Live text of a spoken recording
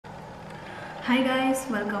Hi guys,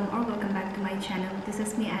 welcome back to my channel. This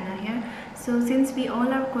is me Anna here. So since we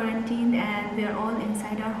all are quarantined and we are all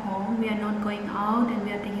inside our home, we are not going out and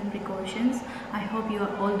we are taking precautions. I hope you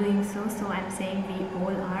are all doing so. So I'm saying we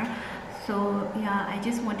all are. So yeah, I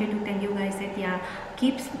just wanted to tell you guys that yeah,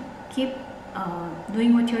 keep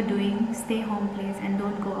doing what you're doing. Stay home please and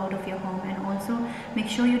don't go out of your home, and also make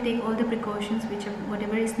sure you take all the precautions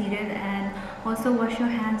whatever is needed, and also wash your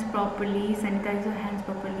hands properly, sanitize your hands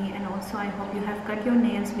properly, and also I hope you have cut your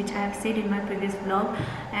nails, which I have said in my previous vlog,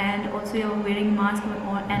 and also you're wearing mask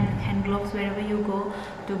and hand gloves wherever you go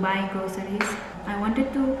to buy groceries. I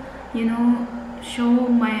wanted to show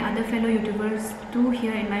my other fellow YouTubers too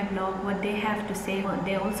here in my vlog what they have to say.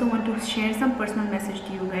 They also want to share some personal message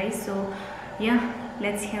to you guys, so yeah,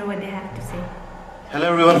 let's hear what they have to say. Hello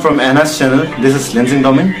everyone from Anna's channel. This is Lenzing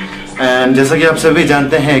and जैसा कि आप सभी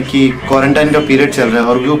जानते हैं कि quarantine का period चल रहा है,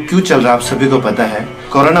 और वो क्यों चल रहा है आप सभी को पता है।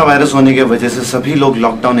 कोरोना वायरस होने की वजह से सभी लोग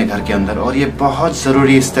लॉकडाउन है घर के अंदर, और ये बहुत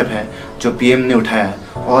ज़रूरी स्टेप है जो पीएम ने उठाया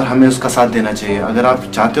है और हमें उसका साथ देना चाहिए। अगर आप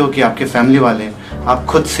चाहते हो कि आपके फैमिली वाले, आप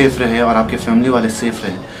खुद सेफ रहे और आपके फैमिली वाले सेफ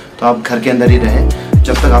रहे, तो आप घर के अंदर ही रहें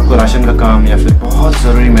जब तक आपको राशन का काम या फिर बहुत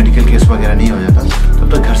ज़रूरी मेडिकल केस वगैरह नहीं हो जाता,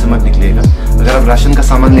 तब तक घर से मत निकलिएगा। अगर आप राशन का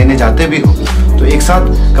सामान लेने जाते भी हो तो एक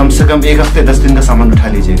साथ कम से कम एक हफ्ते 10 दिन का सामान उठा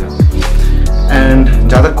लीजिएगा। एंड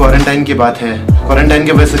ज़्यादा क्वारंटाइन की बात है, क्वारंटाइन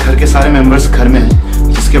की वजह से घर के सारे मेंबर्स घर में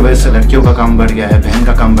हैं, जिसके वजह से लड़कियों का काम बढ़ गया है, बहन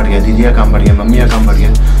का काम बढ़ गया, दीदी का काम बढ़ गया, मम्मी का काम बढ़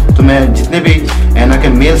गया। तो मैं जितने भी एना के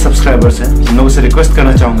मेल सब्सक्राइबर्स हैं उन लोगों से रिक्वेस्ट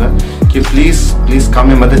करना चाहूँगा कि प्लीज़ काम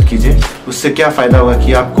में मदद कीजिए। उससे क्या फ़ायदा होगा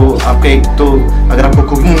कि आपका एक तो अगर आपको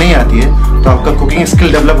कुकिंग नहीं आती है तो आपका कुकिंग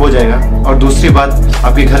स्किल डेवलप हो जाएगा, और दूसरी बात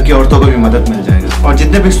आपके घर की औरतों को भी मदद मिल जाएगा। और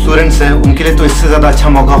जितने भी स्टूडेंट्स हैं उनके लिए तो इससे ज़्यादा अच्छा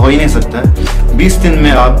मौका हो ही नहीं सकता। 20 दिन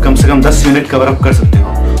में आप कम से कम 10 यूनिट कवर अप कर सकते हो,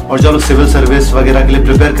 और जो लोग सिविल सर्विस वगैरह के लिए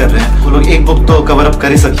प्रिपेयर कर रहे हैं वो लोग एक बुक तो कवर अप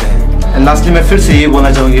कर ही सकते हैं। एंड लास्टली मैं फिर से यही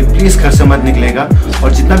बोलना चाहूँगी, प्लीज़ घर से मत निकलेगा,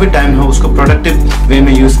 और जितना भी टाइम हो उसको प्रोडक्टिव वे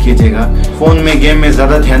में यूज़ कीजिएगा। फ़ोन में गेम में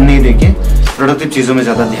ज़्यादा ध्यान नहीं देके प्रोडक्टिव चीज़ों में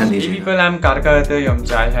ज़्यादा ध्यान दीजिए। People, I'm Karka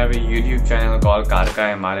MR11. I have a YouTube channel called Karka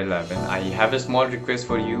MR11. I have a small request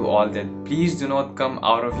for you all that please do not come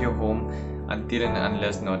out of your home until and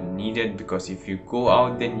unless not needed, because if you go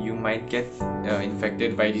out then you might get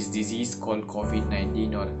infected by this disease called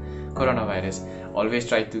COVID-19 or coronavirus. Always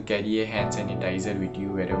try to carry a hand sanitizer with you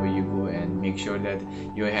wherever you go, and make sure that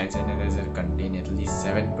your hand sanitizer contain at least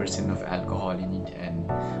 7% of alcohol in it,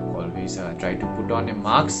 and always try to put on a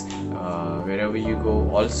mask wherever you go.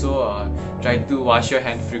 Also try to wash your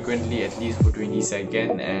hand frequently, at least for 20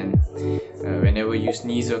 seconds, and whenever you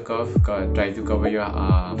sneeze or cough, try to cover your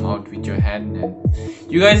mouth with your hand. And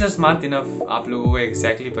you guys are smart enough, आप लोगों को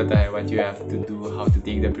exactly पता है what you have to do, how to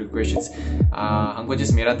take the precautions. हमको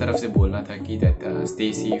just मेरा तरफ से बोलना था कि that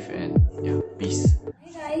stay safe and yeah, peace.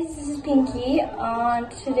 Hey guys, this is Pinky.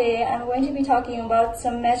 Today I'm going to be talking about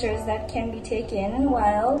some measures that can be taken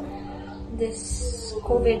while this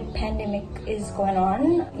COVID pandemic is going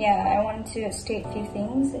on. Yeah, I wanted to state a few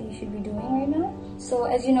things that you should be doing right now. So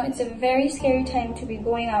as you know, it's a very scary time to be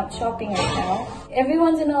going out shopping right now.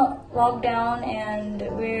 Everyone's in a lockdown, and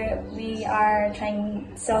we are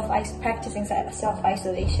practicing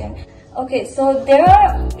self-isolation. Okay, so there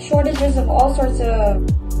are shortages of all sorts of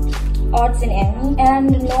odds and ends,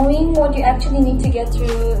 and knowing what you actually need to get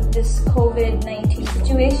through this COVID-19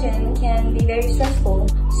 situation can be very stressful.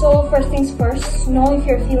 So first things first, know if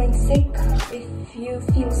you're feeling sick. If you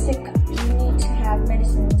feel sick, you need to have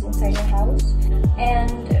medicines inside your house,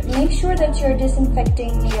 and make sure that you're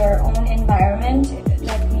disinfecting your own environment.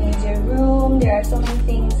 That means your room. There are so many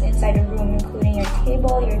things inside a room, including your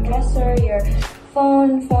table, your dresser, your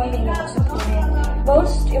phone being the most important.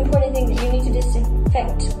 Most important thing that you need to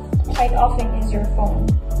disinfect quite often is your phone.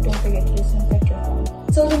 Don't forget to disinfect your phone.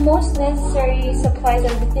 So the most necessary supplies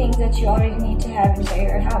are the things that you already need to have inside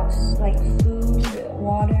your house, like food,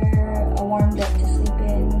 water, a warm bed to sleep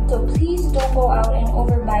in. So please don't go out and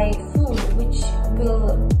overbuy food, which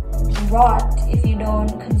will rot if you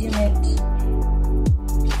don't consume it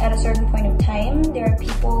at a certain point of time. There are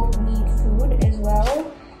people who need food as well.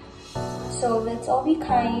 So let's all be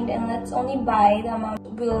kind, and let's only buy the amount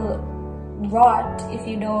will rot if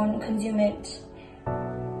you don't consume it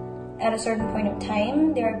at a certain point of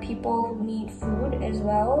time. There are people who need food as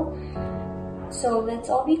well. So let's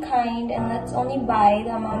all be kind, and let's only buy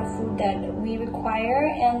the amount of food that we require.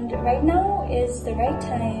 And right now is the right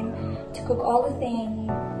time to cook all the things,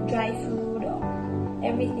 dry food,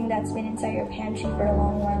 everything that's been inside your pantry for a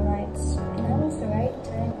long while. Now it's the right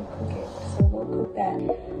time to cook it. So we'll cook like that.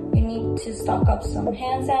 You need to stock up some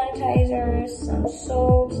hand sanitizers, some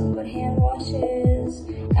soap, some good hand washes.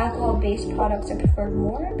 Alcohol-based products are preferred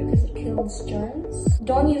more because it kills germs.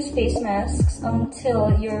 Don't use face masks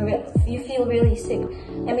until you feel really sick.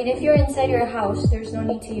 I mean, if you're inside your house, there's no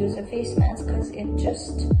need to use a face mask because it's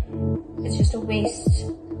just a waste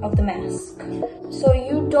of the mask. So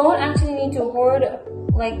you don't actually need to hoard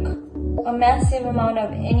like a massive amount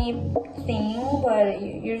of anything, but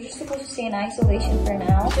you're just supposed to stay in isolation for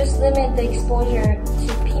now. Just limit the exposure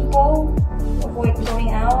to people, avoid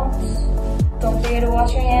going out, don't forget to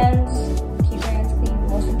wash your hands, keep your hands clean, the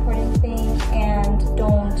most important thing, and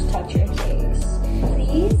don't touch your face.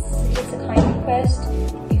 Please, it's a kind request,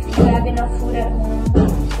 if you have enough food at home,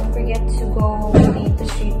 don't forget to go feed the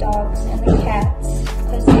street dogs and the cats,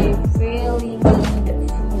 because they really need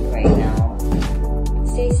food right now.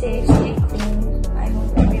 Stay safe, stay clean. I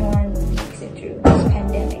hope everyone makes it through this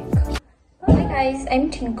pandemic. Hi guys,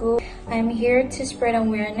 I'm Tinku. I'm here to spread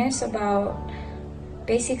awareness about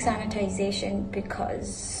basic sanitization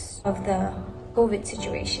because of the COVID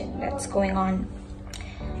situation that's going on.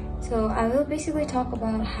 So I will basically talk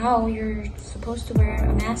about how you're supposed to wear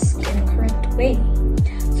a mask in a correct way.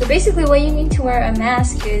 So basically what you need to wear a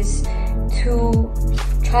mask is to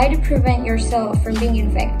try to prevent yourself from being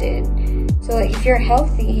infected. So if you're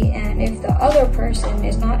healthy and if the other person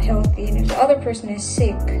is not healthy and if the other person is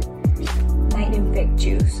sick, might infect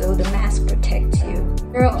you, so the mask protects you.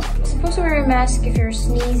 You're supposed to wear a mask if you're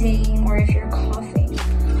sneezing or if you're coughing.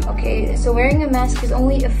 Okay, so wearing a mask is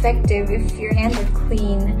only effective if your hands are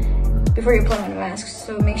clean before you put on a mask.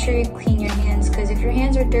 So make sure you clean your hands, because if your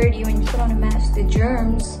hands are dirty when you put on a mask, the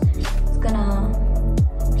germs is gonna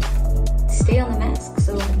stay on the mask.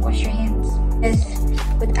 So wash your hands. As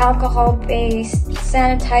with alcohol-based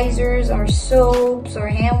sanitizers or soaps or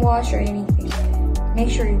hand wash or anything, make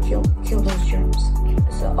sure you kill those germs.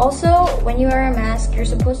 So also, when you wear a mask, you're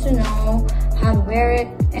supposed to know how to wear it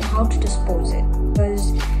and how to dispose it,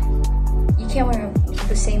 because you can't wear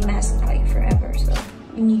the same mask like forever, so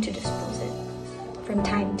you need to dispose it from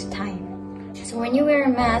time to time. So when you wear a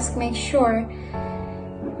mask, make sure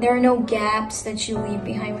there are no gaps that you leave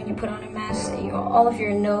behind when you put on a mask, so all of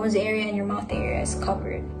your nose area and your mouth area is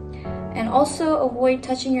covered. And also avoid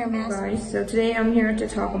touching your mask. Guys, so today I'm here to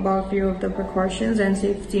talk about a few of the precautions and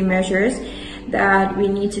safety measures that we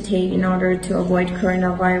need to take in order to avoid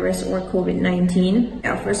coronavirus or COVID-19.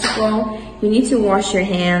 First of all, you need to wash your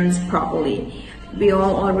hands properly. We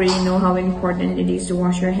all already know how important it is to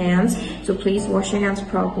wash your hands, so please wash your hands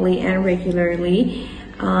properly and regularly.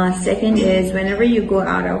 Second is, whenever you go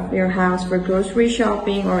out of your house for grocery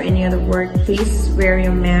shopping or any other work, please wear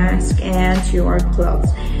your mask and your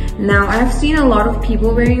gloves. Now, I've seen a lot of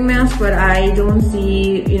people wearing masks, but I don't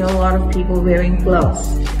see, a lot of people wearing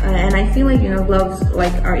gloves. And I feel like, gloves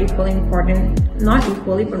are equally important, not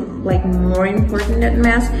equally, but more important than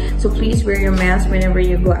masks. So please wear your mask whenever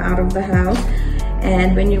you go out of the house.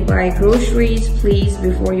 And when you buy groceries, please,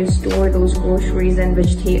 before you store those groceries and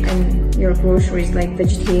your groceries like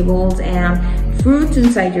vegetables and fruits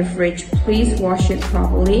inside your fridge, please wash it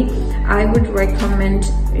properly. I would recommend,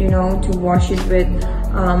 to wash it with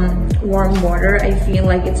warm water. I feel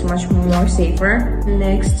like it's much more safer.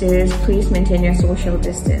 Next is, please maintain your social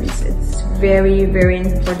distance. It's very, very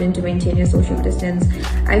important to maintain your social distance.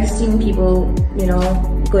 I've seen people,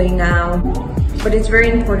 going out, but it's very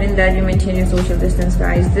important that you maintain your social distance,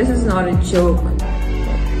 guys. This is not a joke.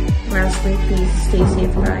 Lastly, please stay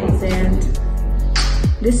safe, guys, and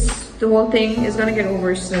the whole thing is gonna get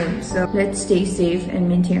over soon. So let's stay safe and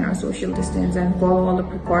maintain our social distance and follow all the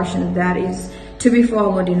precautions that is to be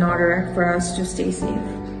followed in order for us to stay safe.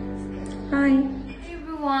 Bye. Hey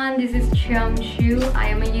everyone, this is Chiam Shiu. I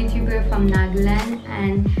am a YouTuber from Nagaland,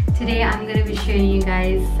 and today I'm going to be showing you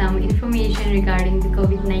guys some information regarding the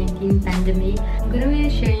COVID-19 pandemic. I'm going to be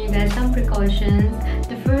showing you guys some precautions.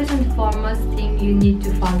 The first and foremost thing you need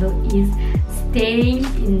to follow is staying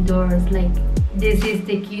indoors. This is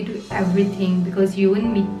the key to everything, because you will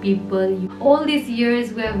meet people. All these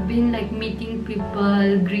years we have been meeting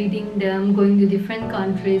people, greeting them, going to different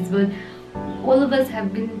countries, but all of us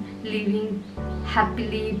have been living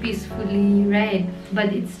happily, peacefully, right?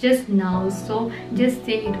 But it's just now, so just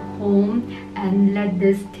stay at home and let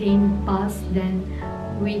this thing pass, then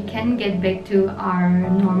we can get back to our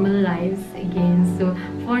normal lives again. So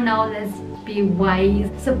for now, let's be wise.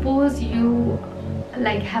 Suppose you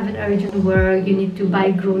have an urgent work, you need to buy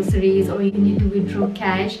groceries or you need to withdraw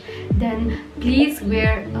cash, then please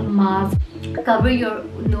wear a mask, cover your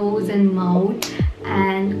nose and mouth,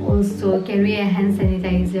 and also carry a hand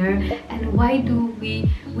sanitizer. And why do we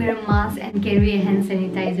wear masks and carry a hand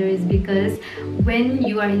sanitizer is because when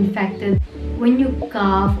you are infected, when you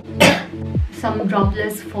cough, some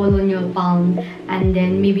droplets fall on your palm, and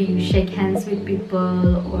then maybe you shake hands with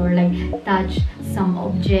people or like touch some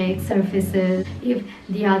objects, surfaces. If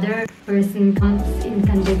the other person comes in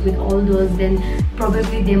contact with all those, then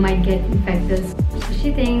probably they might get infected. So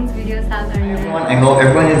she thinks videos are Everyone, I hope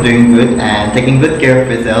everyone is doing good and taking good care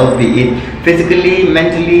of yourself, be it physically,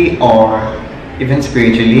 mentally, or even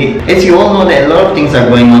spiritually. As you all know that a lot of things are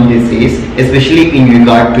going on these days, especially in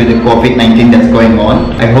regard to the COVID-19 that's going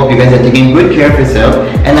on. I hope you guys are taking good care of yourself,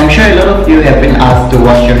 and I'm sure a lot of you have been asked to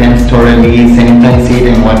wash your hands thoroughly, sanitize it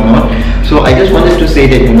and whatnot. So I just wanted to say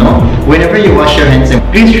that, whenever you wash your hands,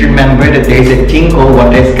 please remember that there is a thing called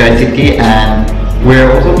water scarcity, and we're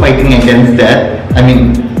also fighting against that.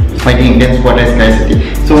 Fighting against water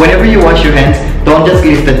scarcity. So whenever you wash your hands, don't just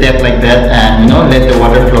leave the tap like that and let the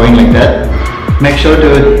water flowing like that. Make sure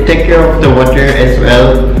to take care of the water as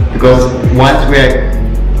well, because once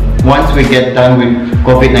we get done with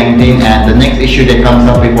COVID-19 and the next issue that comes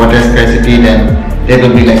up with water scarcity, then that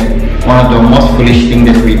will be like one of the most foolish things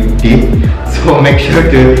that we did. So make sure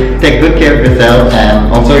to take good care of yourself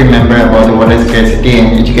and also remember about the water scarcity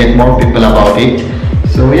and educate more people about it.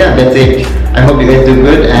 So yeah, that's it. I hope you guys do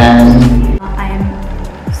good, and I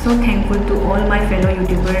am so thankful to all my fellow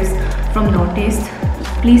YouTubers from Northeast.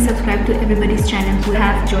 Please subscribe to everybody's channel who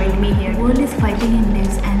have joined me here. The world is fighting in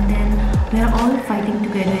this, and then we are all fighting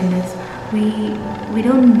together in this. We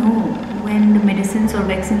don't know when the medicines or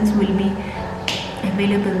vaccines will be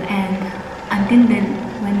available, and until then,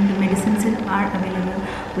 when the medicines are available,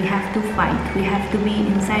 we have to fight. We have to be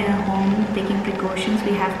inside our home taking precautions.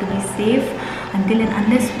 We have to be safe until and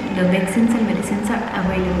unless the vaccines and medicines are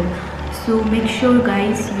available. So make sure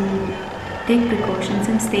guys, you take precautions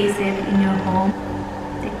and stay safe in your home.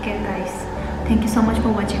 Take care guys. Thank you so much for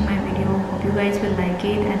watching my video. Hope you guys will like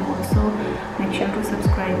it, and also make sure to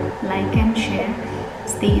subscribe, like and share.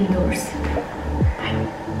 Stay indoors.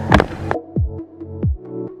 Bye.